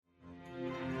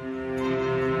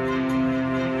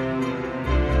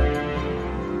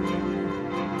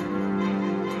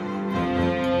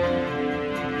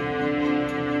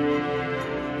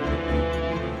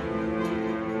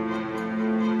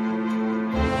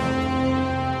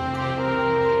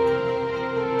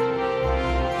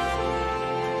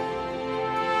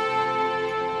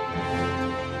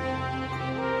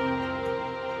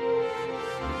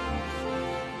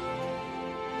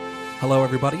Hello,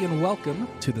 everybody, and welcome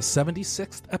to the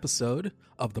 76th episode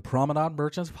of the Promenade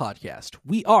Merchants Podcast.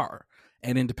 We are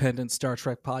an independent Star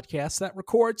Trek podcast that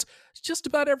records just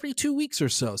about every 2 weeks or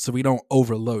so we don't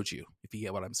overload you, if you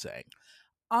get what I'm saying.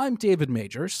 I'm David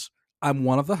Majors. I'm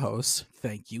one of the hosts.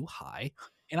 Thank you. Hi.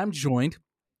 And I'm joined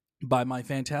by my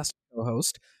fantastic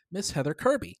co-host, Miss Heather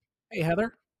Kirby. Hey,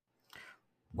 Heather.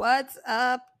 What's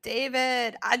up,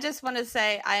 David? I just want to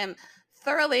say I am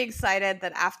thoroughly excited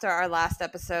that after our last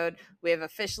episode, we have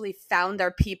officially found our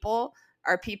people.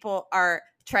 Our people are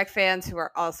Trek fans who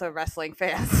are also wrestling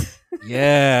fans.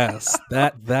 Yes,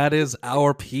 that is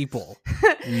our people.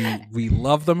 We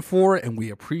love them for it, and we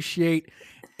appreciate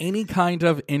any kind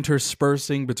of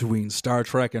interspersing between Star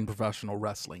Trek and professional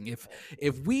wrestling.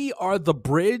 If we are the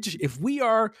bridge, if we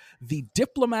are the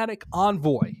diplomatic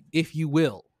envoy, if you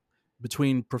will,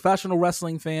 between professional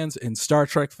wrestling fans and Star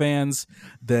Trek fans,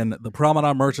 then the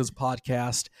Promenade Merchants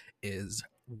podcast is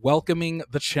welcoming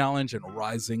the challenge and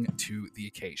rising to the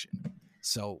occasion.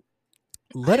 So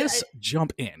let us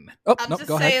jump in. I'm just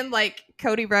saying, like,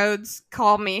 Cody Rhodes,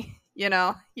 call me. You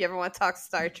know, you ever want to talk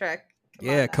Star Trek?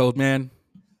 Come Code Man,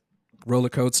 Roller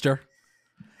Coaster,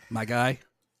 my guy.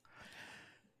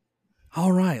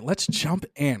 All right, let's jump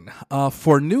in.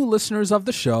 For new listeners of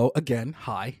the show, again,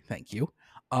 hi, thank you.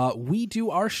 We do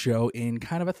our show in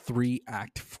kind of a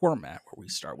 3-act format where we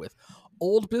start with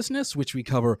old business, which we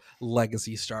cover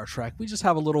legacy Star Trek. We just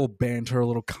have a little banter, a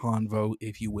little convo,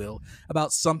 if you will,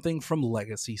 about something from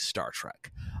legacy Star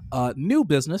Trek. New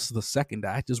business, the 2nd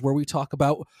act, is where we talk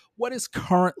about what is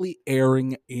currently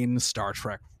airing in Star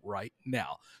Trek right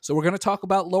now. So we're going to talk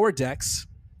about Lower Decks,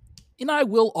 and I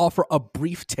will offer a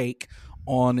brief take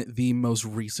on the most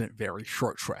recent Very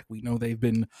Short Trek. We know they've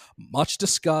been much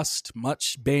discussed,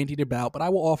 much bandied about, but I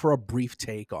will offer a brief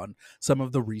take on some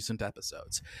of the recent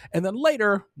episodes. And then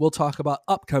later, we'll talk about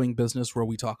upcoming business, where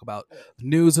we talk about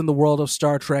news in the world of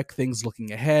Star Trek, things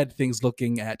looking ahead, things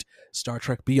looking at Star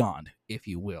Trek Beyond, if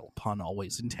you will, pun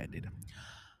always intended.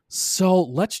 So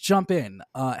let's jump in.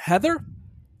 Heather,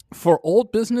 for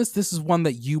old business, this is one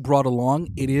that you brought along.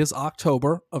 It is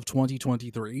October of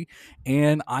 2023,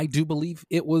 and I do believe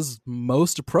it was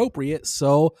most appropriate,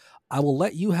 so I will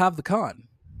let you have the con.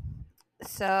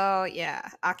 So, yeah,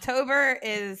 October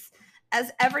is,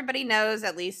 as everybody knows,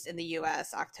 at least in the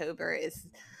U.S., October is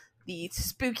the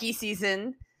spooky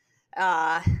season.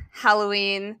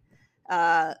 Halloween,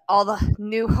 all the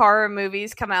new horror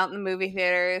movies come out in the movie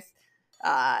theaters,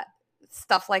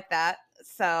 stuff like that.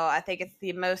 So I think it's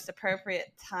the most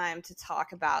appropriate time to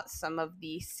talk about some of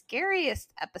the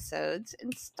scariest episodes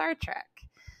in Star Trek.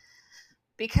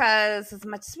 Because as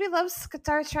much as we love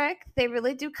Star Trek, they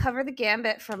really do cover the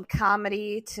gambit from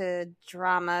comedy to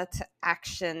drama to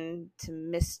action to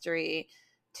mystery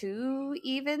to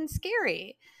even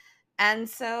scary. And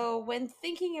so when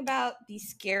thinking about the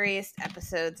scariest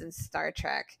episodes in Star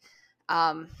Trek,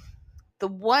 the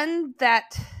one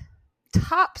that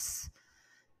tops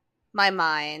my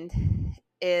mind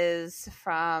is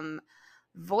from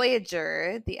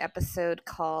Voyager, the episode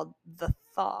called The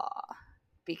Thaw,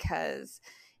 because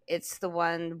it's the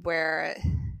one where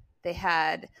they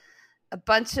had a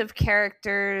bunch of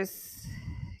characters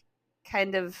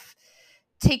kind of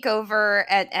take over,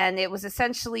 and it was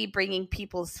essentially bringing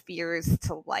people's fears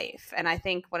to life. And I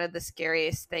think one of the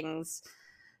scariest things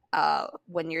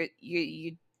when you're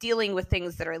dealing with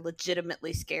things that are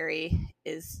legitimately scary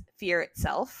is fear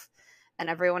itself. And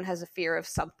everyone has a fear of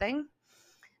something.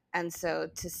 And so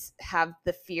to have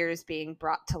the fears being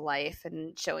brought to life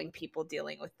and showing people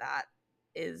dealing with that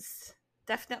is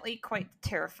definitely quite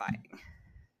terrifying.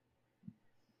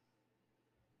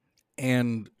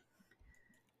 And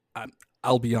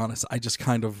I'll be honest, I just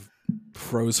kind of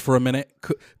froze for a minute.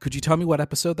 Could you tell me what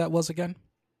episode that was again?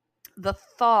 The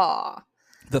Thaw.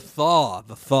 The Thaw.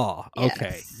 Yes.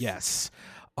 Okay, yes.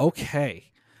 Okay.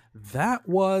 That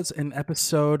was an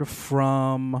episode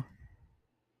from,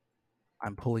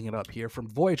 I'm pulling it up here, from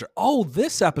Voyager. Oh,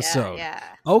 this episode. Yeah.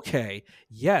 Okay.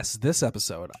 Yes, this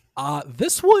episode.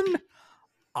 This one,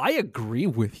 I agree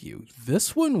with you.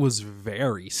 This one was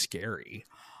very scary.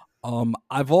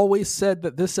 I've always said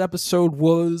that this episode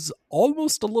was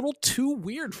almost a little too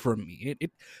weird for me.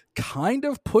 It kind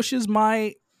of pushes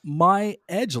my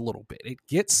edge a little bit. It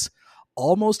gets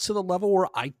almost to the level where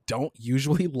I don't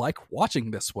usually like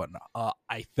watching this one.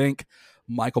 I think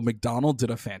Michael McDonald did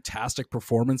a fantastic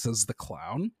performance as the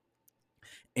clown.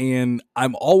 And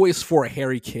I'm always for a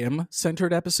Harry Kim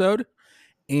centered episode.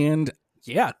 And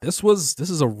yeah, this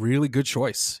is a really good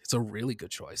choice. It's a really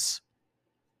good choice.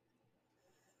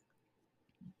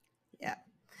 Yeah.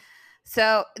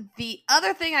 So the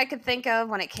other thing I could think of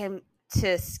when it came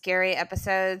to scary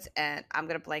episodes, and I'm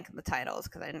going to blank on the titles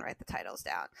because I didn't write the titles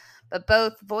down. But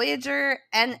both Voyager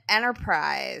and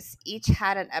Enterprise each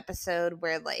had an episode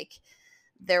where, like,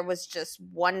 there was just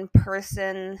one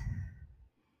person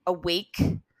awake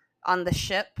on the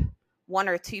ship, one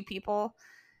or two people,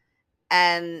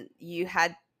 and you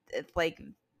had, like,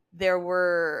 there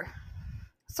were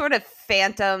sort of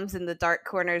phantoms in the dark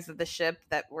corners of the ship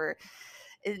that were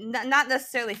not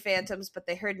necessarily phantoms, but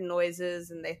they heard noises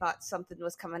and they thought something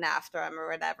was coming after them or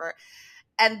whatever.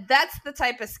 And that's the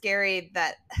type of scary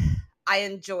that I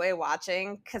enjoy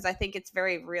watching because I think it's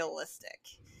very realistic.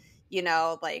 You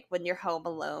know, like when you're home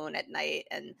alone at night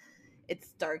and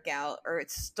it's dark out or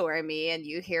it's stormy and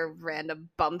you hear random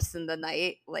bumps in the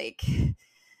night, like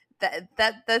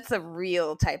that's a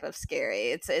real type of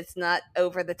scary. It's not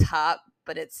over the top,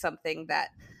 but it's something that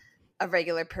a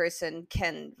regular person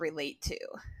can relate to.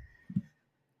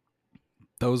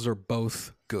 Those are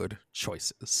both good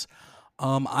choices.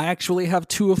 I actually have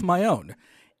two of my own,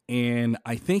 and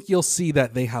I think you'll see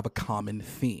that they have a common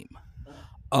theme.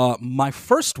 My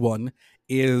first one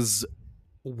is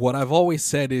what I've always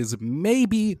said is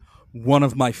maybe one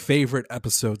of my favorite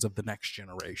episodes of The Next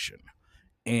Generation,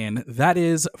 and that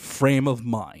is Frame of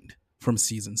Mind from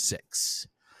season 6.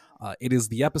 It is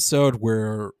the episode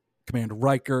where Commander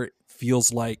Riker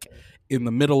feels like in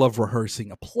the middle of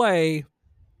rehearsing a play,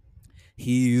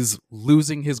 he's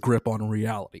losing his grip on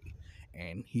reality.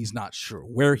 And he's not sure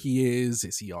where he is.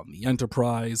 Is he on the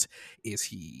Enterprise? Is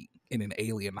he in an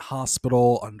alien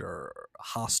hospital under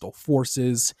hostile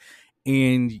forces?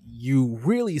 And you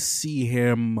really see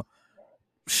him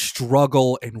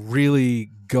struggle and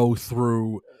really go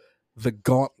through the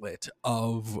gauntlet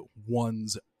of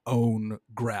one's own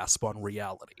grasp on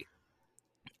reality.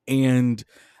 And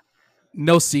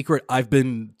no secret, I've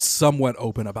been somewhat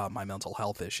open about my mental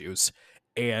health issues.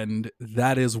 And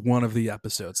that is one of the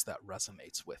episodes that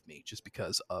resonates with me just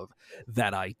because of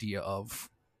that idea of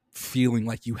feeling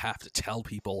like you have to tell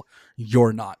people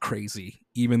you're not crazy,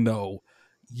 even though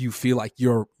you feel like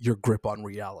your grip on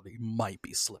reality might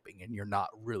be slipping and you're not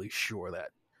really sure that,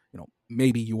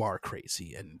 maybe you are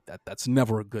crazy, and that's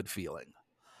never a good feeling.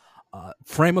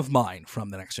 Frame of Mind from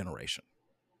The Next Generation.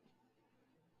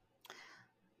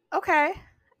 Okay.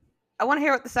 I want to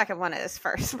hear what the second one is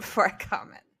first before I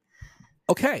comment.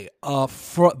 Okay,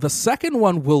 for the second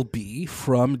one will be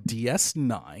from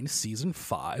DS9, Season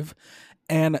 5,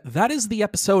 and that is the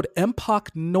episode Empok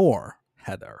Nor,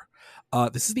 Heather.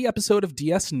 This is the episode of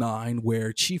DS9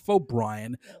 where Chief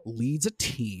O'Brien leads a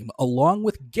team along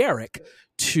with Garrick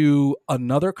to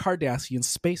another Cardassian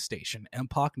space station,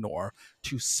 Empok Nor,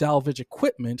 to salvage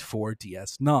equipment for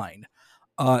DS9.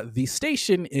 The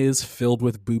station is filled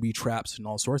with booby traps and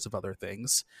all sorts of other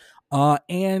things,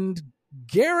 and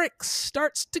Garrick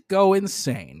starts to go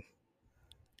insane,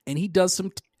 and he does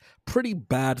some pretty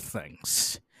bad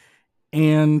things.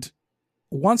 And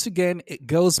once again, it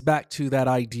goes back to that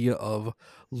idea of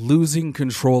losing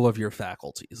control of your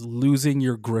faculties, losing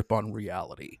your grip on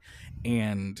reality,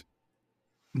 and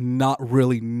not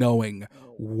really knowing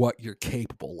what you're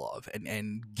capable of.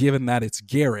 And given that it's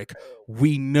Garrick,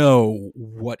 we know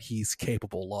what he's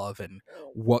capable of and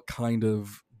what kind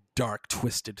of dark,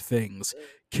 twisted things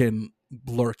can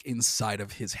lurk inside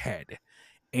of his head.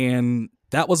 And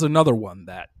that was another one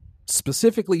that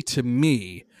specifically to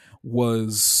me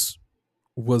was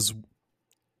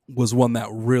one that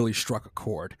really struck a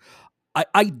chord.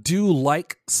 I do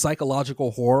like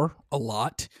psychological horror a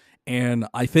lot, and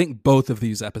I think both of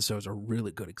these episodes are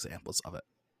really good examples of it.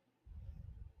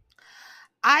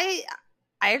 I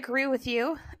agree with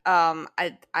you.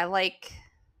 I like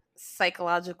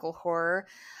psychological horror.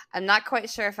 I'm not quite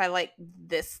sure if I like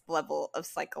this level of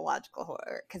psychological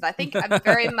horror because I think I'm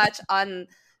very much on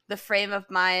the frame of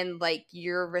mind like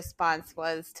your response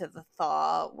was to the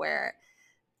Thaw, where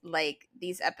like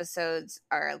these episodes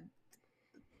are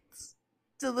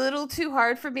a little too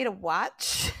hard for me to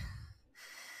watch.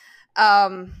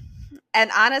 And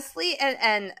honestly,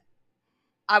 and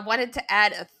I wanted to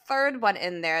add a third one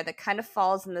in there that kind of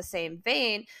falls in the same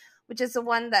vein, which is the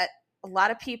one that a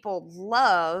lot of people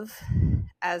love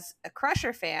as a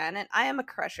Crusher fan, and I am a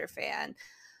Crusher fan,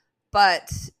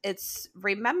 but it's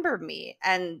Remember Me,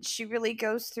 and she really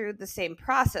goes through the same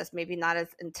process, maybe not as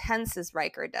intense as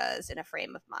Riker does in A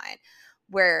Frame of Mind,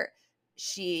 where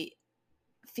she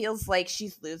feels like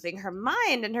she's losing her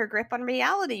mind and her grip on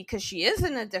reality because she is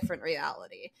in a different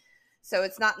reality. So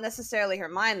it's not necessarily her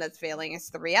mind that's failing,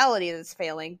 it's the reality that's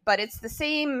failing, but it's the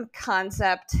same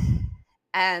concept.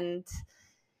 And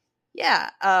yeah,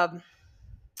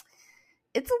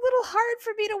 it's a little hard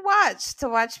for me to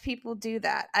watch people do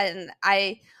that. And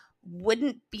I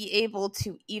wouldn't be able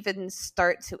to even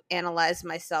start to analyze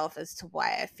myself as to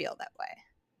why I feel that way.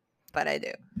 But I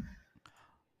do.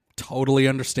 Totally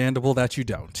understandable that you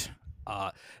don't.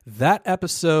 That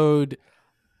episode,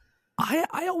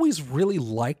 I always really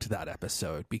liked that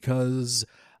episode because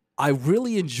I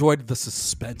really enjoyed the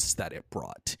suspense that it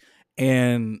brought.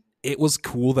 And it was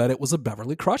cool that it was a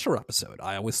Beverly Crusher episode.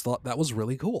 I always thought that was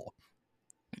really cool.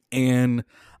 And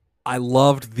I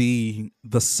loved the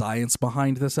science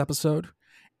behind this episode,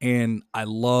 and I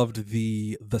loved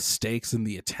the stakes and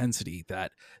the intensity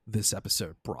that this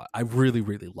episode brought. I really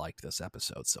liked this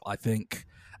episode, so I think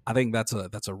that's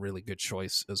a really good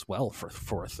choice as well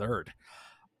for a third.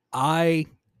 I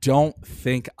don't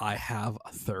think I have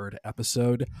a third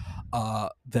episode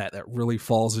that really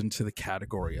falls into the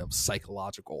category of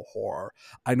psychological horror.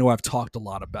 I know I've talked a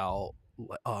lot about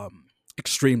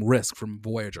Extreme Risk from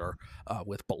Voyager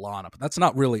with B'Elanna, but that's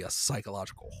not really a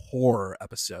psychological horror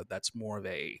episode. That's more of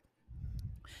a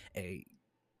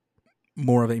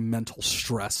mental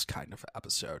stress kind of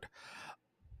episode.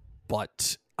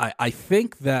 But I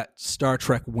think that Star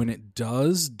Trek, when it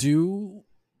does do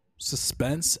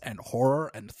suspense and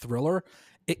horror and thriller,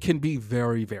 it can be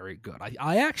very good.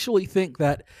 I actually think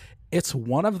that it's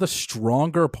one of the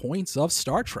stronger points of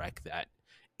Star Trek that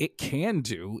it can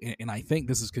do, and I think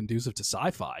this is conducive to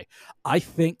sci-fi. I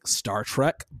think Star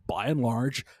Trek, by and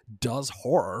large, does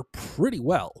horror pretty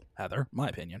well, Heather, my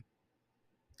opinion.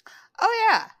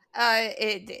 Oh yeah.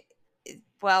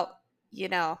 Well,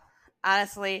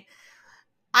 honestly,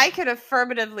 I could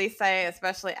affirmatively say,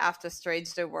 especially after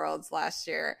Strange New Worlds last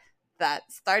year, that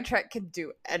Star Trek can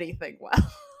do anything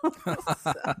well.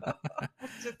 So,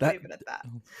 just leave it at that.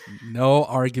 No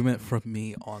argument from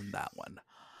me on that one.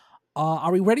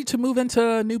 Are we ready to move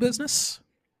into new business?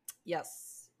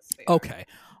 Yes. Okay.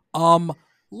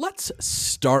 Let's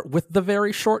start with the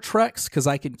very short treks because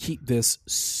I can keep this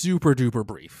super duper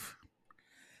brief.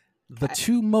 The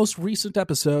two most recent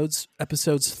episodes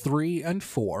 3 and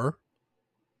 4,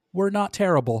 were not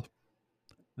terrible.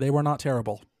 They were not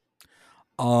terrible.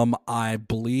 I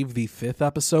believe the 5th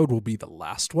episode will be the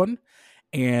last one.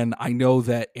 And I know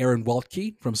that Aaron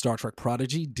Weltke from Star Trek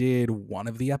Prodigy did one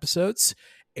of the episodes.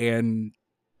 And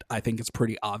I think it's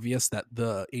pretty obvious that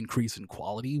the increase in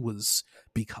quality was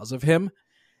because of him.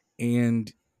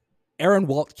 And Aaron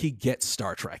Weltke gets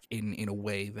Star Trek in a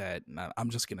way that, I'm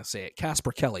just going to say it,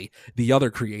 Casper Kelly, the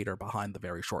other creator behind the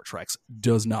very short treks,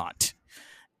 does not.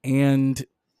 And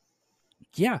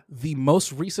yeah, the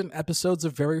most recent episodes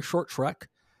of Very Short Trek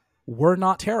were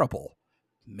not terrible.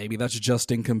 Maybe that's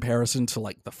just in comparison to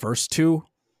like the first two.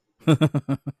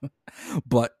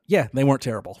 But yeah, they weren't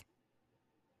terrible.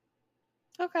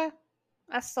 Okay.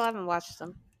 I still haven't watched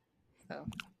them. So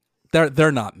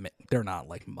They're not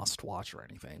like must watch or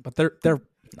anything, but they're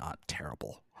not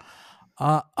terrible.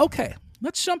 Okay,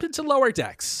 let's jump into Lower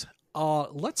Decks.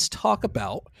 Let's talk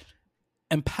about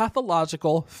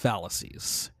empathological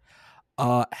fallacies.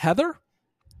 Heather,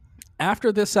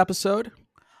 after this episode,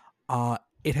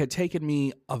 it had taken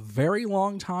me a very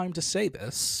long time to say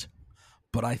this,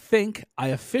 but I think I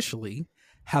officially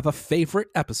have a favorite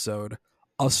episode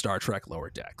of Star Trek Lower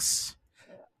Decks.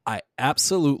 I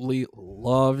absolutely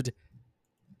loved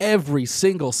every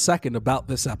single second about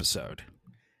this episode.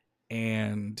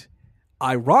 And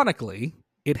ironically,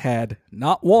 it had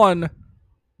not one,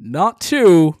 not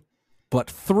two, but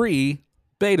 3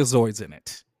 Betazoids in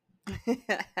it.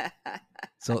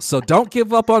 So don't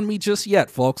give up on me just yet,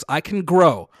 folks. I can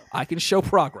grow. I can show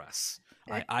progress.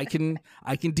 I can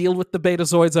deal with the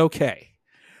Betazoids okay.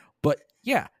 But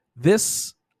yeah,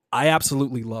 I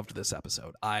absolutely loved this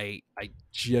episode. I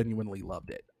genuinely loved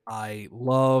it. I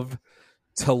love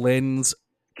Talin's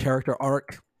character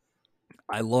arc.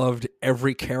 I loved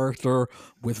every character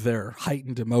with their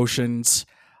heightened emotions.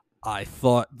 I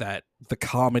thought that the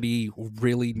comedy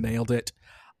really nailed it.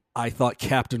 I thought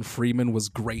Captain Freeman was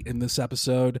great in this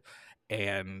episode,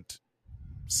 and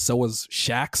so was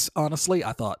Shax, honestly.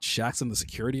 I thought Shax and the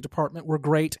security department were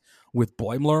great with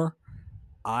Boimler.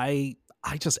 I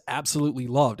just absolutely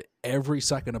loved every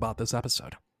second about this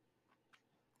episode.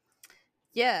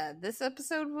 Yeah, this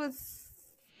episode was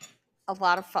a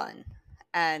lot of fun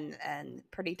and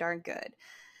pretty darn good.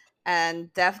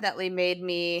 And definitely made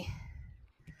me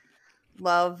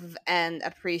love and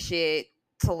appreciate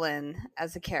Talin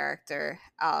as a character.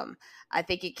 I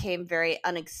think it came very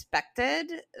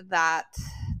unexpected that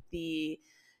the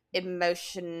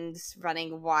emotions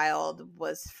running wild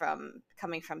was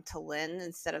coming from Talin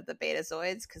instead of the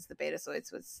Betazoids, because the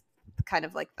Betazoids was kind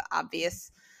of like the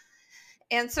obvious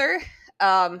answer.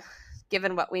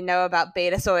 Given what we know about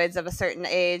Betazoids of a certain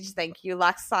age, thank you,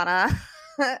 Laxana.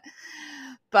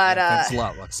 But Yeah, thanks a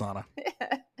lot, Luxana.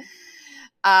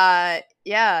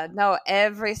 yeah, no,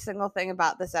 every single thing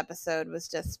about this episode was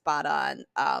just spot on.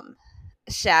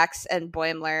 Shax and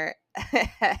Boimler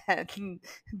and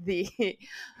the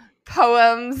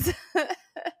poems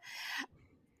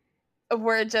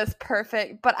were just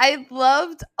perfect. But I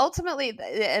loved ultimately,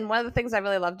 and one of the things I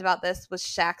really loved about this was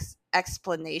Shaq's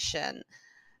explanation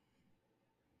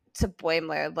to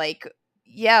Boimler. Like,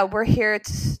 yeah, we're here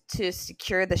to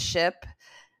secure the ship,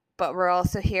 but we're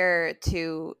also here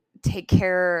to take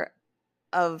care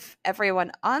of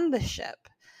everyone on the ship,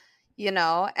 you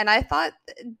know? And I thought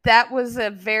that was a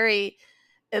very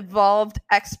evolved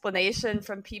explanation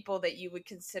from people that you would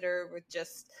consider were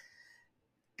just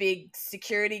big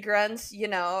security grunts, you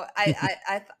know. I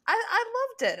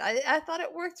loved it. I thought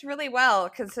it worked really well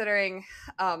considering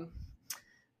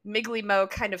Miggly Mo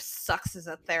kind of sucks as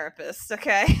a therapist,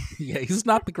 okay? Yeah, he's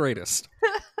not the greatest.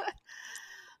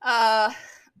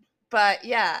 But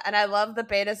yeah, and I love the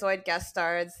Betazoid guest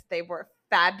stars. They were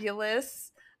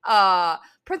fabulous.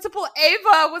 Principal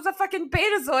Ava was a fucking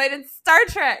Betazoid in Star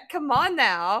Trek. Come on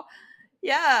now.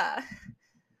 Yeah.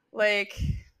 Like,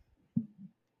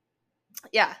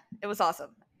 yeah, it was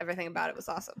awesome. Everything about it was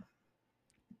awesome.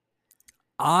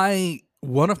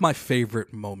 One of my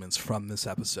favorite moments from this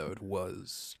episode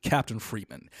was Captain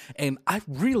Freeman. And I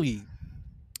really,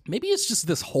 maybe it's just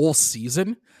this whole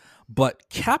season, but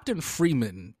Captain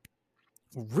Freeman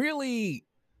really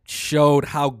showed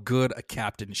how good a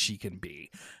captain she can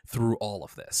be through all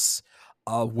of this.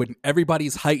 When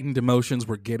everybody's heightened emotions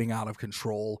were getting out of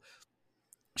control,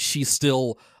 she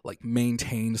still like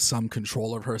maintained some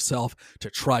control of herself to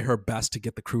try her best to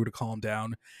get the crew to calm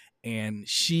down. And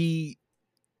she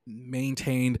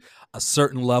maintained a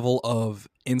certain level of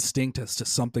instinct as to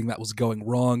something that was going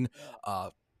wrong.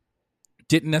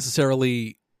 Didn't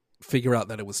necessarily figure out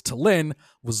that it was T'Lyn,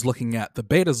 was looking at the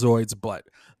Betazoids, but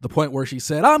the point where she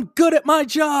said, "I'm good at my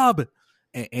job,"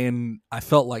 and I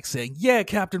felt like saying, "Yeah,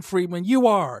 Captain Freeman,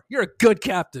 you're a good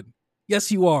captain.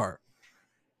 Yes, you are."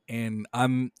 And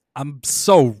I'm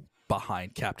so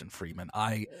behind Captain Freeman.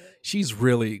 She's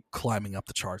really climbing up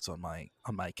the charts on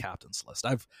my captain's list.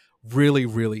 I've really,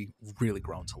 really, really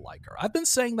grown to like her. I've been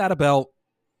saying that about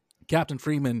Captain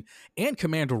Freeman and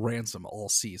Commander Ransom all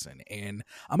season, and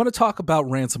I'm going to talk about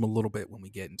Ransom a little bit when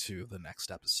we get into the next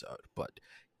episode. But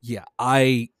yeah,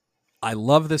 I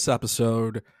love this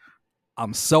episode.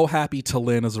 I'm so happy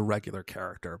T'Lyn is a regular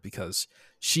character because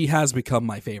she has become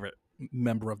my favorite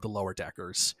member of the Lower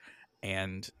Deckers,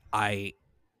 and I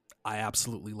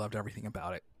absolutely loved everything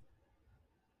about it.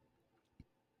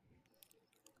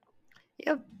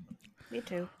 Yep, me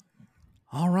too.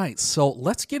 All right, so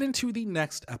let's get into the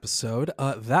next episode.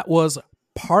 That was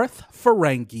Parth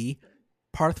Ferengi's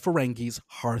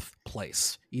Hearth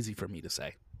Place. Easy for me to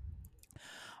say.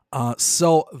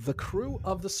 So the crew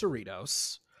of the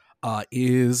Cerritos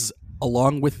is,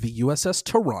 along with the USS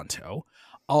Toronto,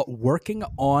 working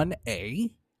on a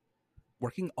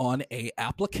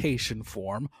application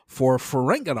form for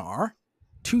Ferenginar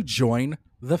to join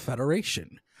the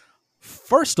Federation.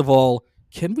 First of all,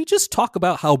 can we just talk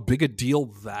about how big a deal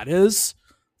that is?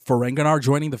 Ferenginar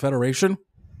joining the Federation?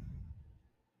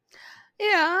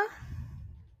 Yeah.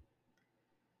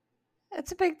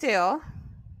 It's a big deal.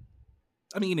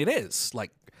 I mean, it is.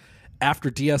 Like, after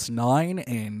DS9,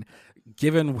 and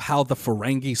given how the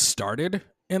Ferengi started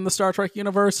in the Star Trek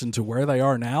universe and to where they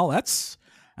are now, that's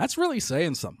really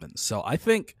saying something. So I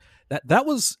think that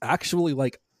was actually,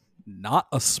 like, not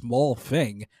a small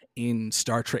thing in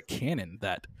Star Trek canon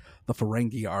that the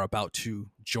Ferengi are about to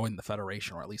join the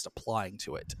Federation, or at least applying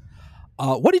to it.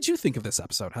 What did you think of this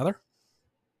episode, Heather?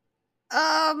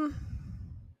 It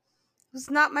was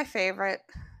not my favorite.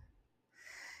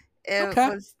 It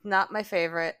was not my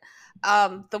favorite.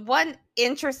 The one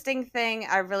interesting thing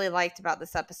I really liked about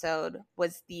this episode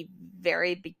was the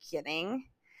very beginning,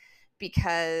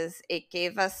 because it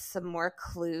gave us some more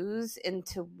clues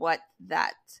into what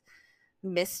that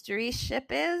mystery ship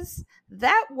is.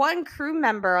 That one crew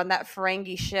member on that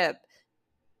Ferengi ship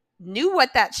knew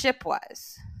what that ship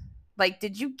was. Like,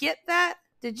 did you get that?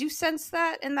 Did you sense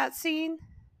that in that scene?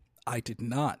 I did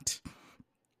not.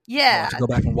 Yeah. I'll have to go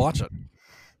back and watch it.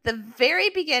 The very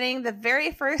beginning, the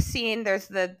very first scene, there's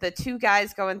the two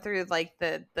guys going through like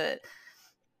the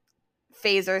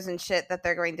phasers and shit that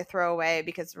they're going to throw away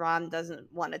because Ron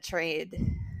doesn't want to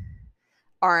trade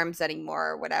arms anymore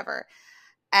or whatever.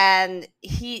 And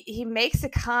he makes a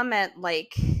comment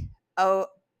like, oh,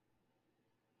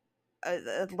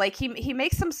 like he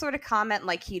makes some sort of comment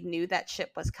like he knew that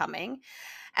ship was coming.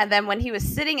 And then when he was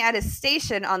sitting at his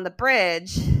station on the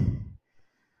bridge,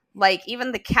 Like,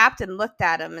 even the captain looked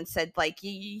at him and said, like,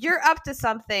 you're up to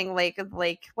something, like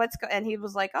what's and he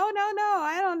was like, oh, no,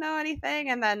 I don't know anything.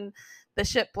 And then the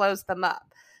ship blows them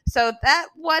up. So that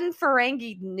one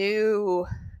Ferengi knew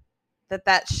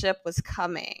that ship was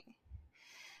coming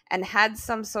and had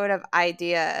some sort of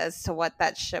idea as to what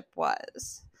that ship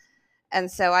was. And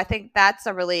so I think that's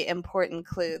a really important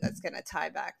clue that's going to tie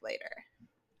back later.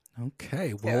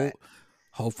 Okay, well,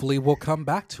 hopefully we'll come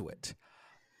back to it.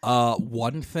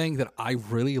 One thing that I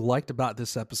really liked about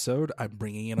this episode, I'm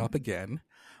bringing it up again,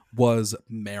 was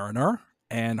Mariner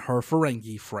and her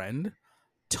Ferengi friend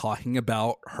talking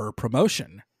about her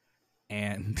promotion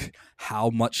and how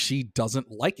much she doesn't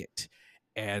like it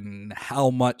and how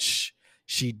much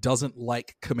she doesn't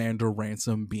like Commander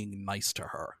Ransom being nice to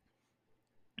her.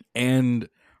 And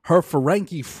her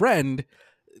Ferengi friend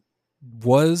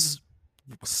was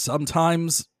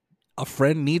sometimes a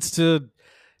friend needs to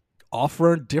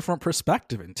offer a different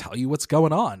perspective and tell you what's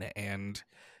going on. And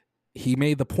he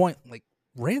made the point, like,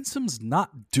 Ransom's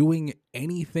not doing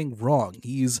anything wrong.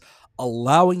 He's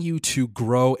allowing you to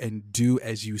grow and do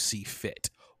as you see fit.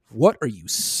 What are you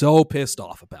so pissed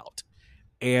off about?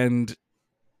 And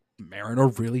Mariner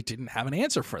really didn't have an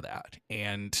answer for that.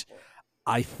 And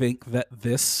I think that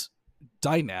this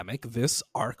dynamic, this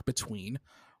arc between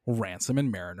Ransom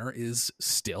and Mariner is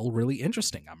still really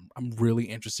interesting. I'm really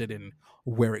interested in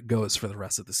where it goes for the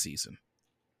rest of the season.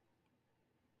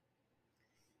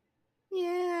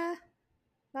 Yeah,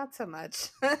 not so much.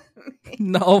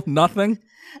 No, nothing.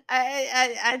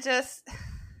 I just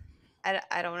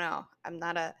I don't know. I'm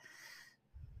not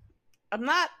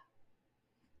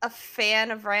a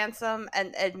fan of Ransom,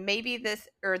 and maybe this,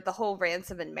 or the whole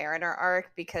Ransom and Mariner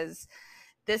arc, because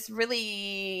this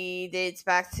really dates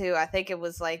back to, I think it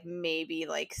was like maybe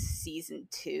like season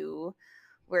 2,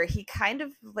 where he kind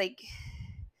of like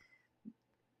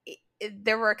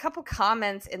there were a couple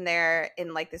comments in there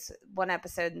in like this one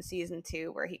episode in season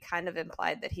 2 where he kind of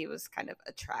implied that he was kind of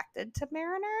attracted to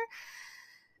Mariner.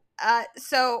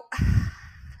 So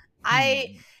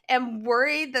I am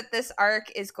worried that this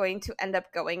arc is going to end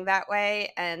up going that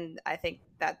way, and I think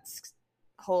that's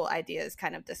whole idea is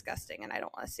kind of disgusting, and I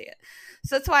don't want to see it.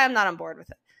 So that's why I'm not on board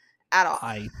with it at all.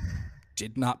 I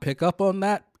did not pick up on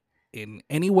that in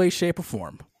any way, shape, or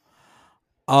form.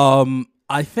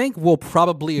 I think we'll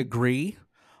probably agree.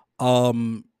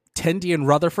 Tendi and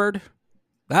Rutherford,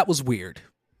 that was weird.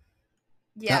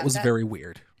 Yeah, that was very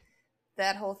weird.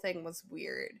 That whole thing was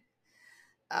weird.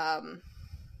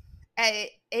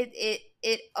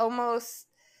 It almost,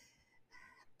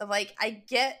 like, I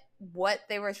get what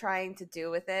they were trying to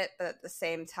do with it, but at the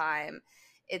same time,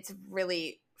 it's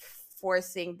really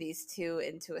forcing these two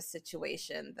into a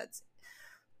situation that's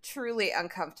truly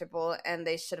uncomfortable, and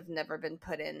they should have never been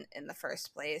put in the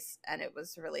first place, and it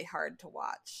was really hard to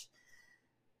watch.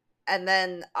 And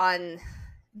then on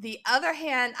the other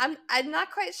hand, I'm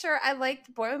not quite sure I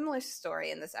liked Boimler's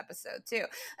story in this episode too.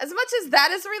 As much as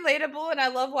that is relatable, and I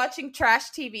love watching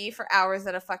trash TV for hours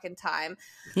at a fucking time,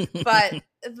 but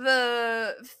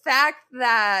the fact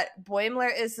that Boimler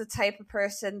is the type of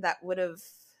person that would have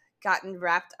gotten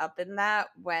wrapped up in that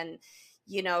when,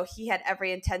 you know, he had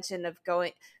every intention of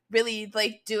going, really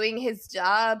like doing his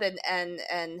job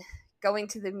and going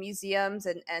to the museums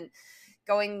and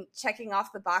going, checking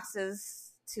off the boxes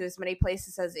to as many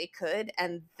places as he could,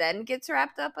 and then gets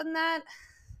wrapped up in that.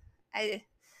 I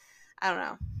don't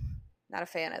know. Not a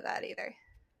fan of that either.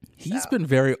 He's been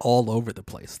very all over the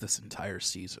place this entire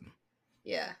season.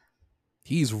 Yeah.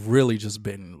 He's really just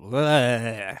been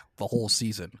the whole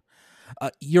season.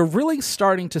 You're really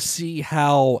starting to see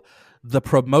how the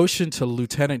promotion to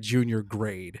lieutenant junior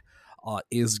grade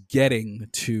is getting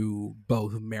to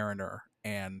both Mariner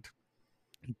and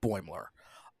Boimler.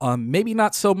 Maybe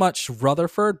not so much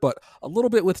Rutherford, but a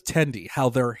little bit with Tendi, how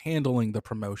they're handling the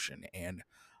promotion. And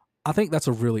I think that's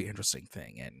a really interesting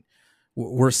thing. And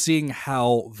we're seeing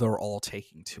how they're all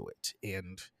taking to it.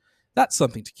 And that's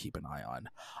something to keep an eye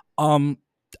on.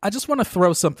 I just want to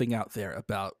throw something out there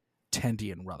about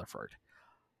Tendi and Rutherford.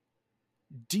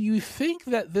 Do you think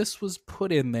that this was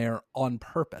put in there on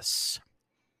purpose?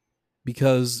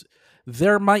 Because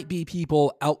there might be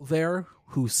people out there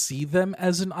who see them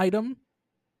as an item,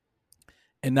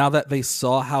 and now that they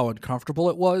saw how uncomfortable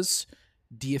it was,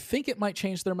 do you think it might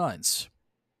change their minds?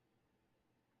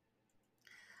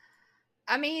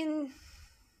 I mean,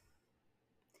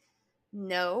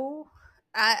 no.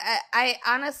 I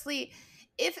honestly,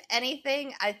 if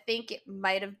anything, I think it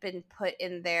might have been put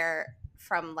in there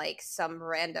from like some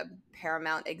random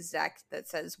Paramount exec that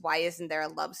says, why isn't there a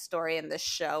love story in this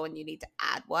show and you need to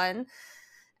add one?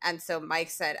 And so Mike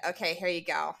said, okay, here you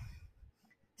go.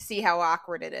 see how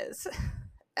awkward it is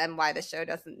and why the show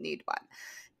doesn't need one.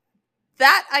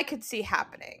 That I could see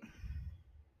happening.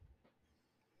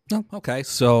 Oh, okay,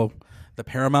 so the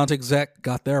Paramount exec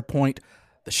got their point,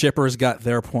 the shippers got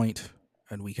their point,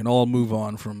 and we can all move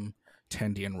on from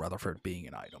Tendi and Rutherford being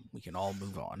an item. We can all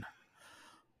move on.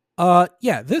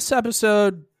 Yeah, this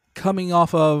episode, coming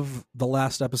off of the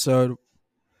last episode,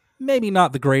 maybe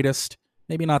not the greatest,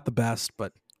 maybe not the best,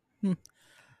 but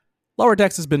Lower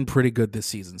Decks has been pretty good this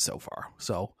season so far.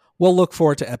 So we'll look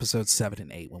forward to episodes 7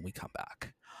 and 8 when we come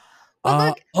back.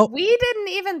 But look, we didn't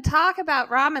even talk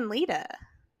about Ram and Lita.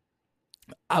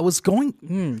 I was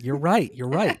going. You're right. You're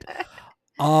right.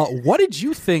 What did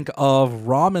you think of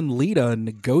Ram and Lita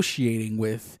negotiating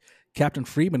with Captain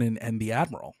Freeman and the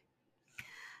Admiral?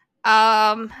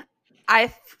 My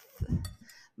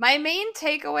main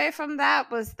takeaway from that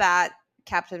was that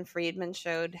Captain Friedman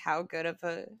showed how good of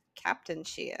a captain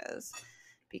she is,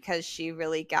 because she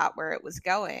really got where it was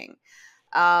going.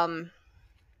 I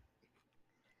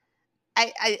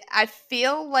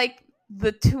feel like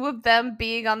the two of them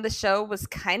being on the show was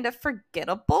kind of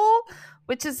forgettable,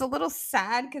 which is a little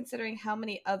sad considering how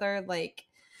many other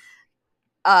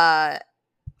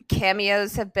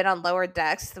cameos have been on Lower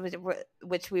Decks,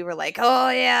 which we were like, oh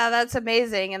yeah, that's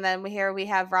amazing. And then we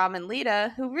have Ram and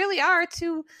Lita, who really are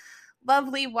two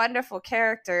lovely, wonderful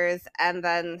characters, and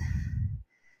then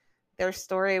their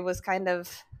story was kind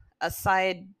of a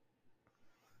side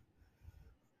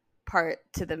part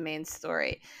to the main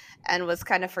story and was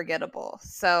kind of forgettable.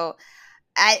 So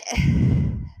I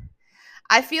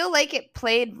feel like it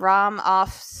played Ram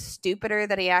off stupider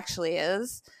than he actually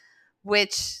is,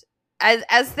 which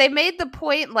as they made the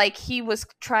point like he was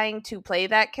trying to play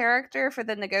that character for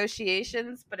the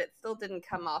negotiations, but it still didn't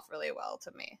come off really well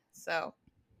to me. So,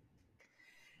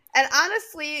 and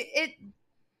honestly, it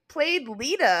played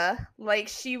Lita like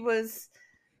she was,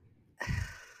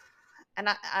 and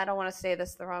I don't want to say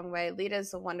this the wrong way, Lita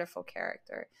is a wonderful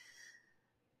character.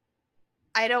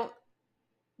 I don't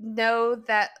know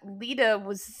that Lita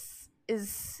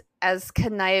is as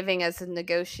conniving as a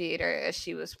negotiator as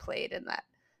she was played in that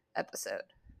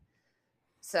episode.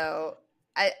 So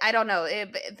I don't know.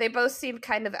 They both seemed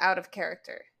kind of out of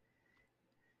character.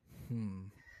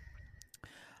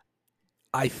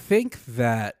 I think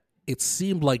that it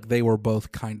seemed like they were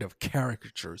both kind of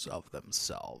caricatures of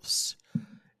themselves,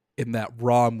 in that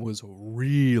Ram was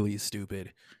really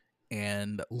stupid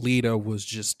and Lita was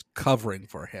just covering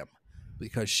for him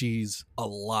because she's a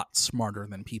lot smarter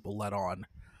than people let on,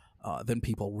 than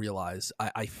people realize.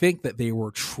 I think that they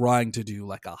were trying to do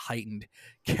like a heightened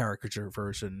caricature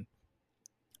version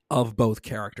of both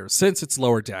characters, since it's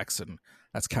Lower Decks, and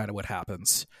that's kind of what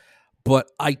happens.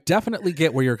 But I definitely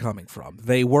get where you're coming from.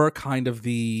 They were kind of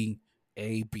the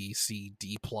A, B, C,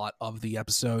 D plot of the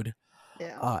episode.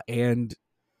 Yeah. And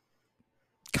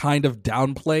kind of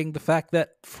downplaying the fact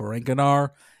that Ferenginar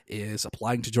is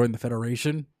applying to join the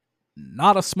Federation.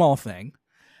 Not a small thing.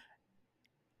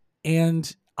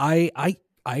 And I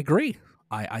agree.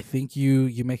 I think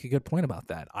you make a good point about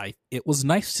that. It was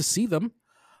nice to see them,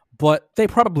 but they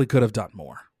probably could have done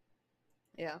more.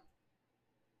 Yeah.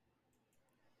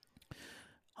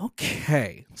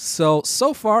 Okay. So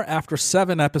far, after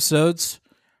 7 episodes,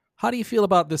 how do you feel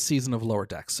about this season of Lower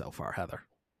Decks so far, Heather?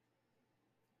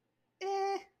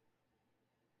 It's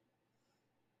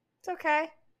okay.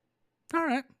 All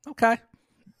right. Okay.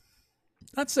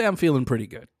 I'd say I'm feeling pretty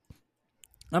good.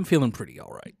 I'm feeling pretty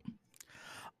all right.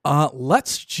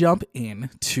 Let's jump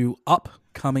into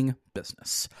upcoming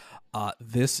business.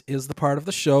 This is the part of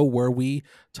the show where we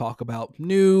talk about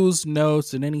news,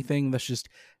 notes, and anything that's just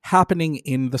happening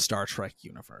in the Star Trek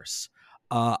universe.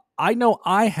 I know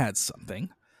I had something,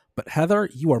 but Heather,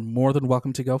 you are more than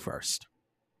welcome to go first.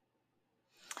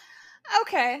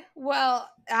 Okay. Well,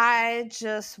 I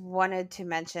just wanted to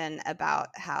mention about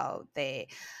how they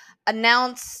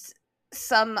announced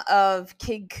some of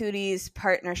Kid Cootie's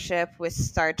partnership with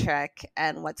Star Trek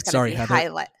and what's going to be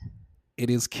highlight. It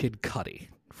is Kid Cudi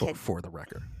for the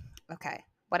record. Okay.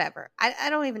 Whatever. I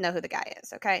don't even know who the guy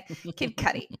is. Okay. Kid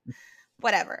Cudi.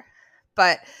 Whatever.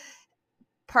 But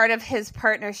part of his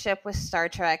partnership with Star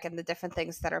Trek and the different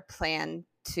things that are planned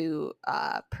to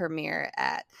premiere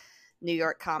at New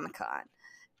York Comic-Con.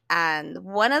 And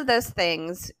one of those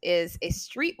things is a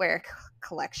streetwear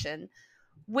collection,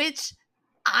 which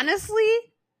honestly,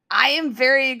 I am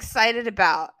very excited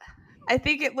about. I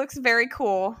think it looks very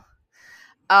cool.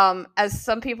 As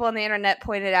some people on the internet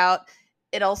pointed out,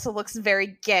 it also looks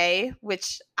very gay,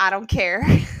 which I don't care.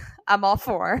 I'm all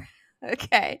for.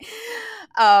 Okay.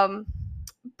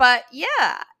 But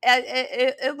yeah,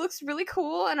 it looks really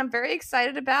cool, and I'm very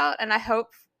excited about, and I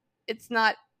hope it's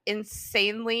not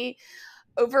insanely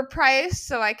overpriced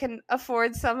so I can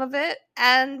afford some of it.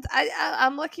 And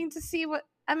I'm excited to see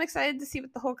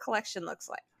what the whole collection looks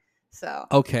like. So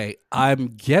Okay, I'm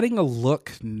getting a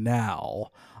look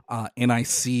now, and I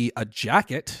see a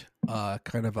jacket,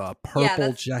 kind of a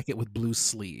purple jacket with blue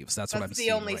sleeves. That's what I'm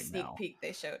seeing right now. That's the only sneak peek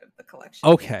they showed of the collection.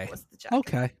 Okay, was the jacket.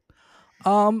 Okay.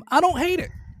 I don't hate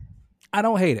it. I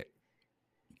don't hate it.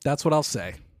 That's what I'll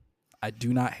say. I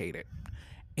do not hate it.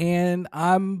 And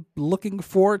I'm looking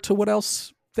forward to what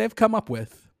else they've come up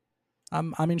with.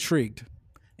 I'm intrigued.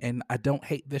 And I don't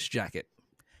hate this jacket.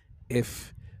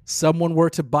 If someone were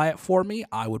to buy it for me,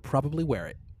 I would probably wear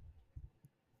it.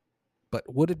 But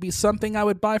would it be something I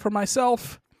would buy for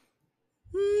myself?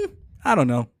 I don't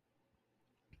know.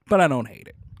 But I don't hate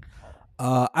it.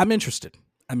 I'm interested.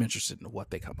 I'm interested in what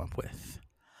they come up with.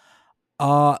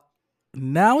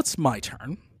 Now it's my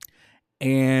turn.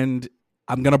 And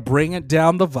I'm going to bring it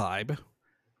down the vibe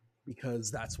because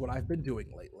that's what I've been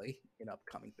doing lately in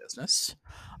upcoming business.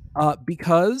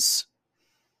 Because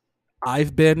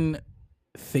I've been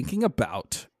thinking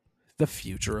about the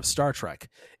future of Star Trek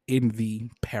in the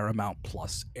Paramount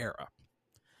Plus era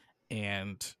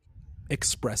and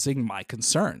expressing my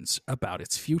concerns about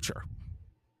its future.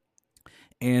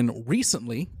 And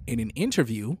recently, in an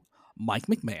interview, Mike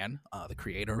McMahon, the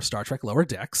creator of Star Trek Lower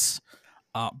Decks,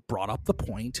 brought up the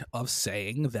point of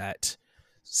saying that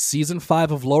season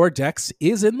 5 of Lower Decks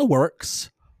is in the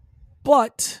works,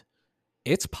 but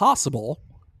it's possible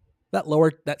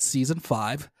that season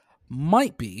 5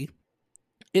 might be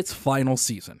its final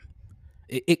season.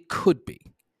 It could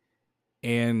be.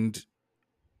 And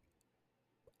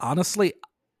honestly,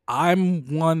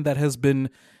 I'm one that has been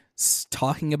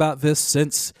talking about this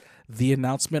since the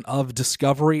announcement of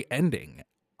Discovery ending.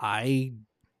 I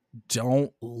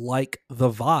don't like the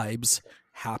vibes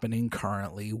happening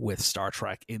currently with Star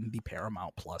Trek in the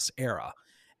Paramount Plus era.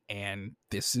 And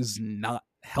this is not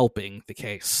helping the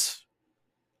case.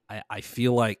 I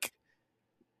feel like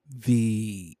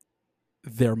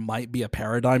there might be a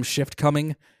paradigm shift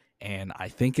coming, and I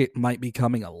think it might be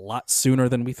coming a lot sooner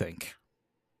than we think.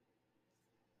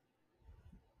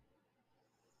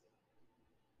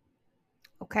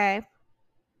 Okay.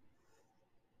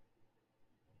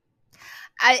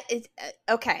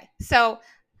 Okay. So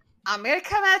I'm going to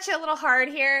come at you a little hard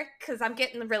here because I'm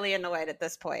getting really annoyed at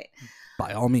this point.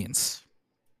 By all means.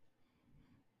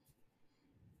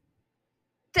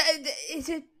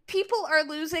 People are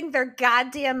losing their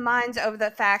goddamn minds over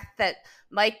the fact that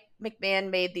Mike McMahon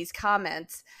made these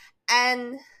comments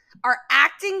and are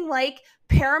acting like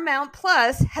Paramount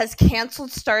Plus has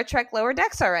canceled Star Trek Lower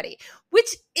Decks already,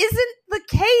 which isn't the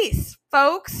case,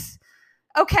 folks.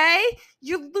 Okay?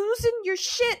 You're losing your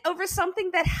shit over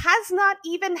something that has not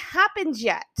even happened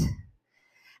yet.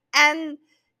 And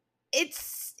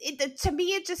to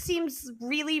me, it just seems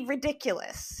really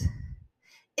ridiculous.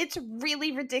 It's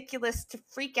really ridiculous to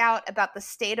freak out about the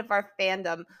state of our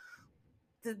fandom,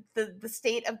 the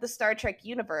state of the Star Trek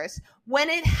universe, when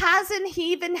it hasn't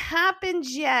even happened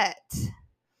yet.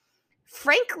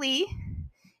 Frankly,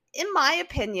 in my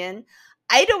opinion,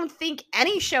 I don't think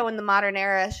any show in the modern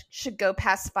era should go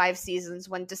past 5 seasons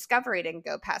when Discovery didn't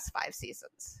go past 5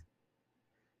 seasons.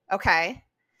 Okay?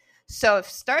 So if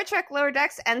Star Trek Lower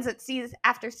Decks ends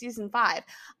after season 5,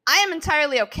 I am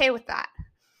entirely okay with that.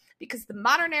 Because the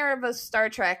modern era of Star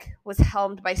Trek was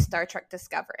helmed by Star Trek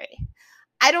Discovery.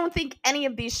 I don't think any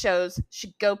of these shows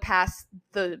should go past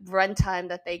the runtime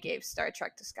that they gave Star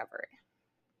Trek Discovery.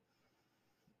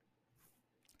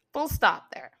 Full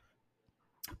stop there.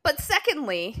 But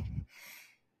secondly,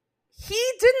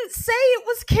 he didn't say it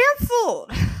was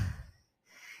canceled.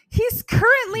 He's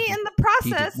currently in the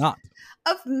process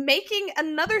of making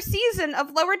another season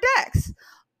of Lower Decks.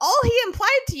 All he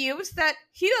implied to you is that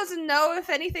he doesn't know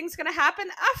if anything's going to happen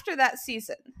after that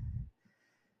season.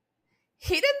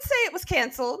 He didn't say it was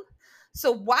canceled.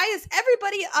 So why is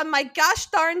everybody on my gosh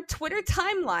darn Twitter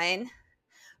timeline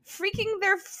freaking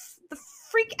the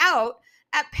freak out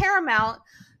at Paramount?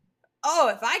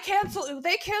 Oh, if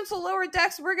they cancel Lower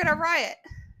Decks, we're going to riot.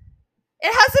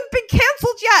 It hasn't been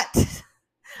canceled yet.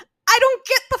 I don't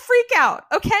get the freak out,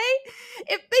 okay?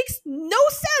 It makes no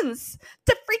sense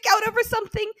to freak out over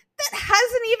something that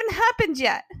hasn't even happened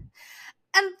yet.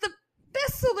 And the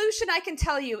best solution I can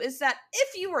tell you is that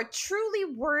if you are truly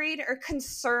worried or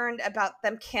concerned about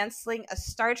them canceling a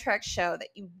Star Trek show that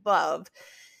you love,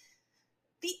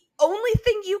 the only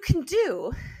thing you can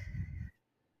do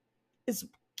is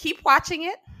keep watching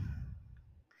it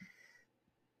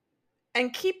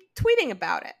and keep tweeting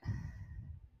about it.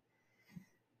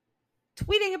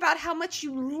 Tweeting about how much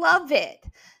you love it.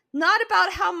 not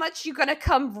about how much you're going to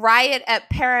come riot at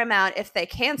Paramount if they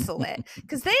cancel it,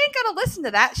 because they ain't going to listen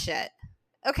to that shit.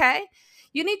 Okay?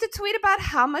 You need to tweet about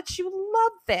how much you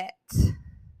love it.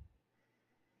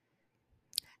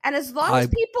 And as long as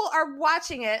people are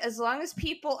watching it, as long as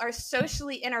people are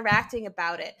socially interacting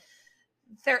about it,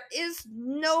 there is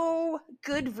no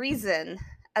good reason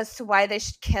as to why they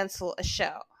should cancel a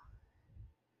show.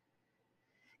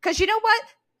 Because you know what?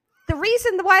 The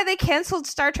reason why they canceled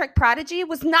Star Trek Prodigy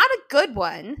was not a good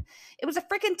one. It was a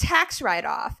freaking tax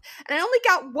write-off. And I only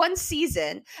got one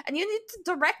season. And you need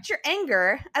to direct your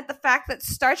anger at the fact that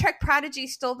Star Trek Prodigy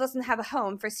still doesn't have a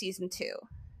home for season 2.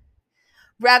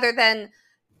 Rather than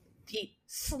the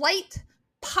slight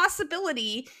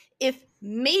possibility, if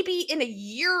maybe in a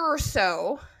year or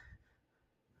so,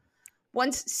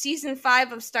 once season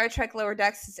 5 of Star Trek Lower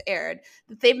Decks is aired,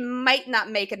 that they might not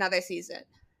make another season.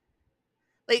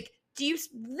 Like, do you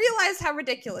realize how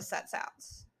ridiculous that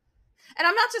sounds? And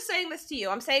I'm not just saying this to you.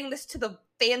 I'm saying this to the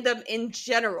fandom in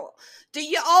general. Do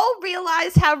you all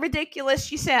realize how ridiculous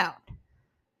you sound?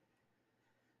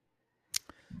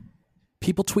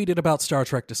 People tweeted about Star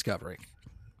Trek Discovery.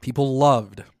 People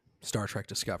loved Star Trek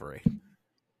Discovery.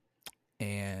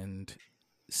 And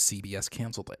CBS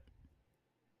canceled it.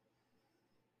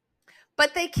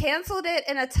 But they canceled it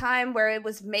in a time where it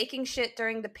was making shit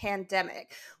during the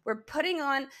pandemic. We're putting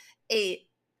on a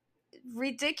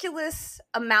ridiculous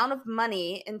amount of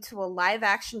money into a live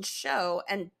action show,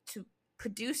 and to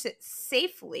produce it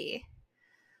safely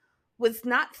was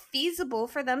not feasible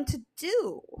for them to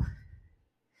do.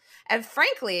 And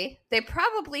frankly, they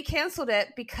probably canceled it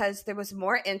because there was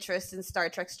more interest in Star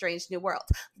Trek Strange New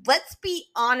Worlds. Let's be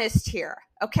honest here,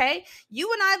 okay?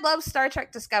 You and I love Star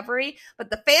Trek Discovery, but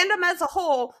the fandom as a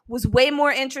whole was way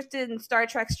more interested in Star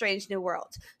Trek Strange New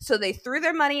Worlds. So they threw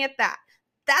their money at that.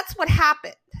 That's what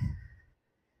happened.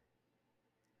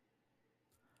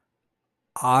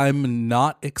 I'm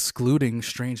not excluding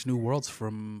Strange New Worlds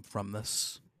from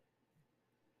this.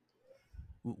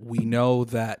 We know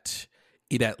that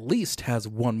it at least has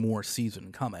one more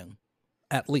season coming.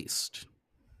 At least.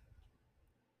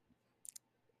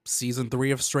 Season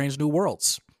 3 of Strange New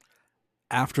Worlds.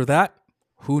 After that,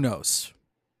 who knows?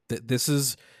 This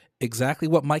is exactly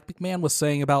what Mike McMahon was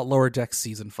saying about Lower Decks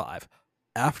Season 5.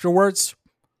 Afterwards,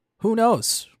 who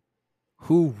knows?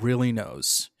 Who really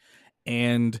knows?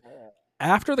 And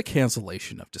after the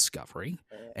cancellation of Discovery,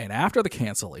 and after the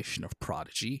cancellation of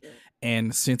Prodigy,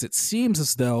 and since it seems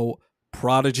as though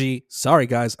Prodigy, sorry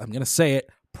guys, I'm going to say it,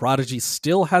 Prodigy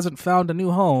still hasn't found a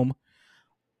new home,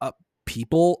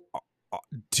 people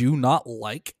do not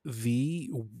like the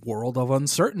world of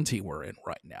uncertainty we're in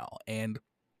right now. And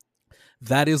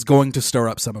that is going to stir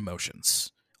up some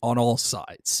emotions on all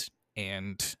sides.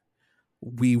 And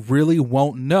we really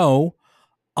won't know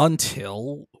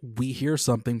until we hear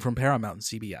something from Paramount and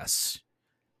CBS.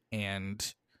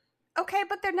 And okay,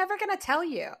 but they're never going to tell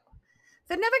you.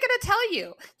 They're never going to tell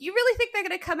you. You really think they're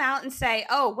going to come out and say,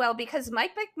 oh, well, because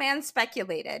Mike McMahon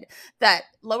speculated that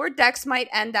Lower Decks might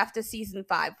end after season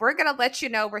 5, we're going to let you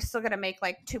know we're still going to make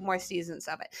like 2 more seasons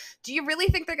of it. Do you really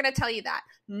think they're going to tell you that?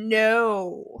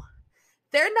 No.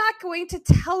 They're not going to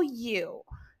tell you.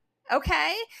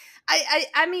 Okay?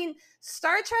 I mean,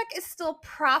 Star Trek is still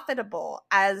profitable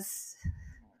as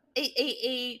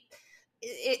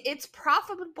it's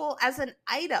profitable as an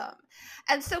item.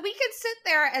 And so we can sit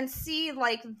there and see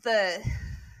like the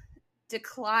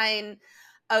decline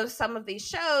of some of these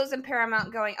shows, and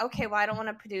Paramount going, okay, well, I don't want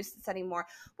to produce this anymore.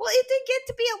 Well, it did get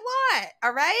to be a lot,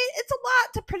 all right? It's a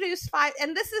lot to produce 5,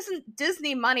 and this isn't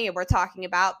Disney money we're talking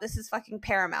about. This is fucking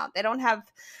Paramount. They don't have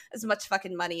as much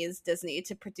fucking money as Disney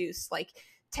to produce like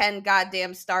 10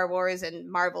 goddamn Star Wars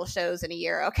and Marvel shows in a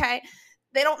year, okay?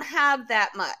 They don't have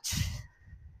that much.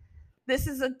 This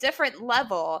is a different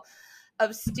level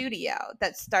of studio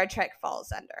that Star Trek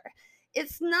falls under.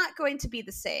 It's not going to be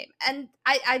the same. And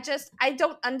I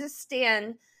don't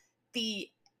understand the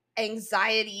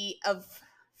anxiety of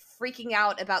freaking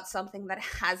out about something that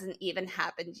hasn't even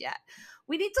happened yet.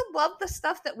 We need to love the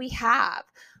stuff that we have.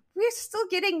 We're still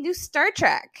getting new Star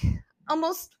Trek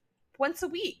almost once a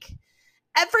week,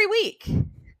 every week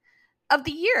of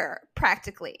the year,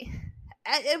 practically.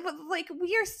 It was like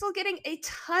we are still getting a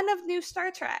ton of new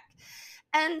Star Trek.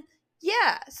 And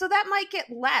yeah, so that might get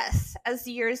less as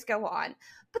the years go on,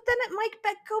 but then it might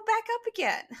go back up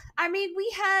again. I mean,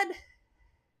 we had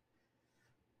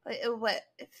what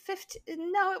 15?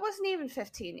 No, it wasn't even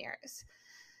 15 years.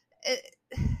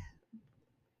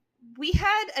 We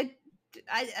had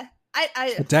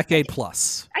a decade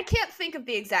plus. I can't think of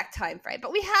the exact time frame,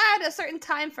 but we had a certain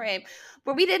time frame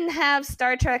where we didn't have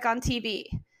Star Trek on TV.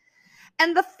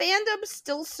 And the fandom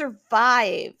still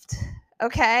survived,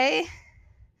 okay?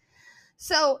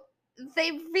 So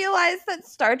they realized that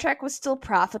Star Trek was still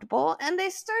profitable, and they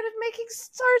started making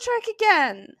Star Trek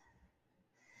again.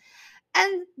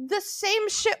 And the same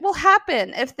shit will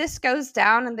happen if this goes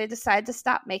down and they decide to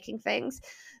stop making things.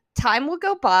 Time will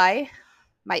go by,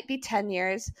 might be 10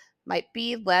 years, might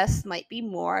be less, might be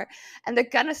more, and they're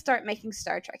gonna start making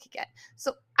Star Trek again.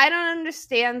 So I don't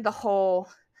understand the whole,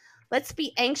 let's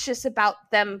be anxious about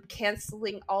them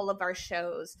canceling all of our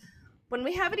shows when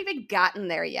we haven't even gotten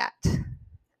there yet.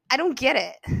 I don't get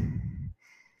it.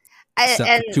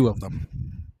 Except for two of them.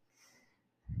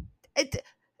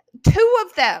 Two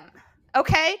of them,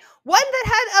 okay? One that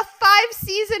had a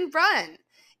 5-season run.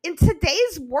 In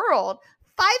today's world,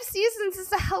 5 seasons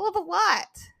is a hell of a lot.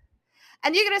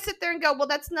 And you're going to sit there and go, well,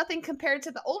 that's nothing compared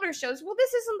to the older shows. Well,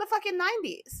 this isn't the fucking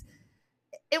 90s.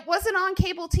 It wasn't on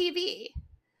cable TV.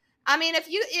 I mean, if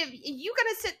you're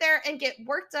going to sit there and get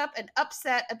worked up and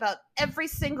upset about every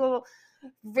single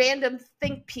random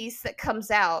think piece that comes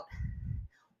out,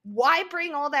 why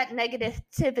bring all that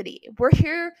negativity? We're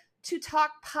here to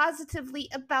talk positively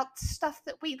about stuff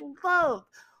that we love.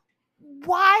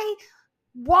 Why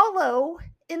wallow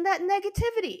in that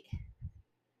negativity?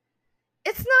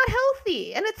 It's not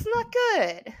healthy and it's not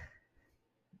good.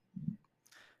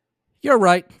 You're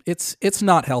right. It's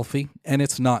not healthy and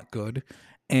it's not good.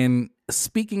 And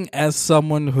speaking as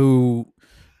someone who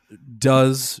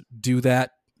does do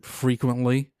that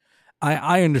frequently,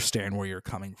 I understand where you're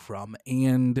coming from.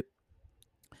 And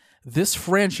this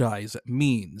franchise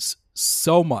means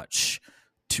so much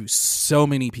to so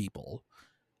many people.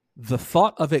 The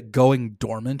thought of it going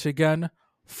dormant again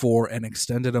for an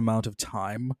extended amount of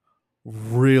time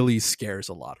really scares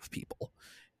a lot of people.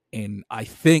 And I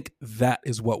think that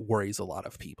is what worries a lot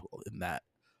of people, in that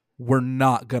we're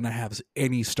not going to have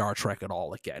any Star Trek at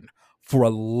all again for a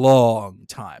long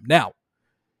time. Now,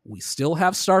 we still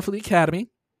have Starfleet Academy.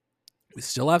 We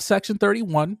still have Section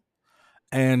 31.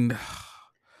 And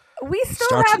we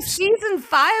still have season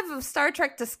 5 of Star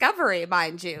Trek Discovery,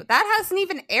 mind you. That hasn't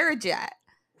even aired yet.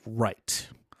 Right.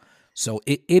 So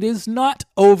it is not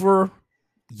over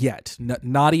yet.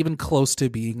 Not even close to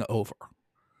being over.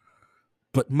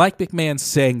 But Mike McMahon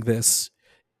saying this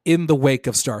in the wake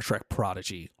of Star Trek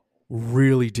Prodigy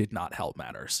really did not help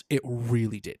matters. It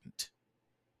really didn't.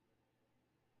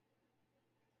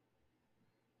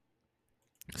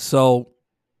 So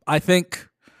I think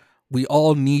we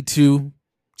all need to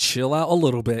chill out a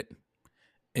little bit,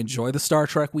 enjoy the Star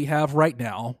Trek we have right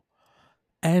now,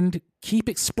 and keep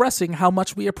expressing how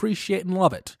much we appreciate and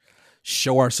love it.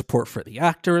 Show our support for the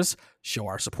actors, show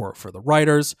our support for the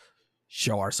writers,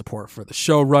 show our support for the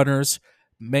showrunners.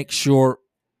 Make sure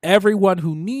everyone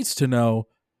who needs to know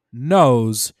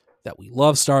knows that we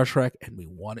love Star Trek and we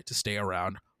want it to stay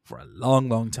around for a long,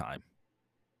 long time.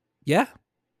 Yeah?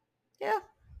 Yeah.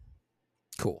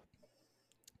 Cool.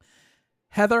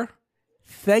 Heather,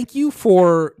 thank you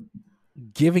for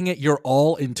giving it your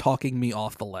all in talking me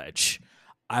off the ledge.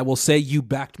 I will say you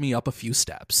backed me up a few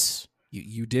steps.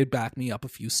 You did back me up a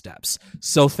few steps.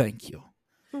 So thank you.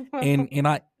 And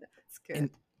I That's good.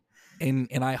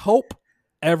 And I hope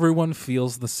everyone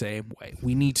feels the same way.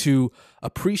 We need to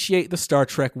appreciate the Star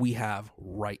Trek we have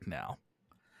right now.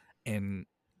 And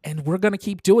we're going to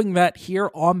keep doing that here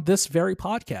on this very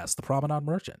podcast, The Promenade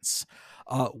Merchants.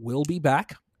 We'll be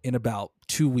back in about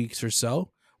 2 weeks or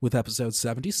so with episode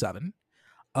 77.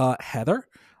 Heather,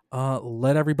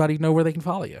 let everybody know where they can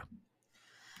follow you.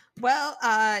 Well,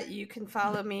 you can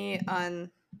follow me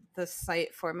on the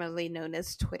site formerly known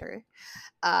as Twitter.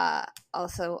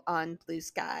 Also on Blue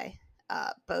Sky,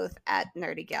 both at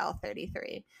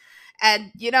NerdyGal33.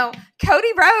 And, Cody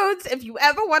Rhodes, if you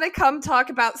ever want to come talk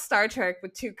about Star Trek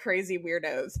with two crazy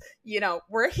weirdos,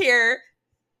 we're here.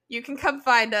 You can come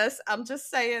find us. I'm just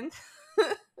saying.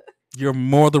 You're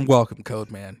more than welcome,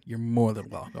 Code Man. You're more than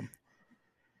welcome.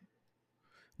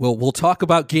 We'll talk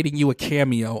about getting you a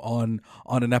cameo on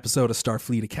an episode of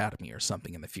Starfleet Academy or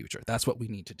something in the future. That's what we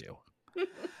need to do.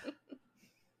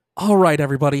 All right,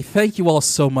 everybody. Thank you all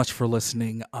so much for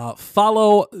listening.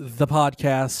 Follow the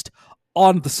podcast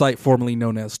on the site formerly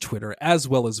known as Twitter, as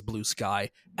well as Blue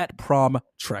Sky at Prom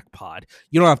Trek Pod.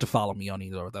 You don't have to follow me on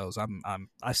either of those.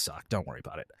 I suck. Don't worry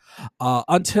about it.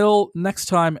 Until next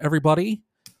time, everybody,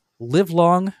 live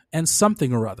long and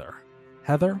something or other.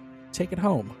 Heather, take it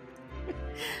home.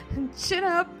 Chin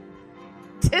up,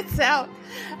 tits out,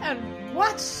 and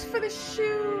watch for the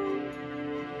shoe.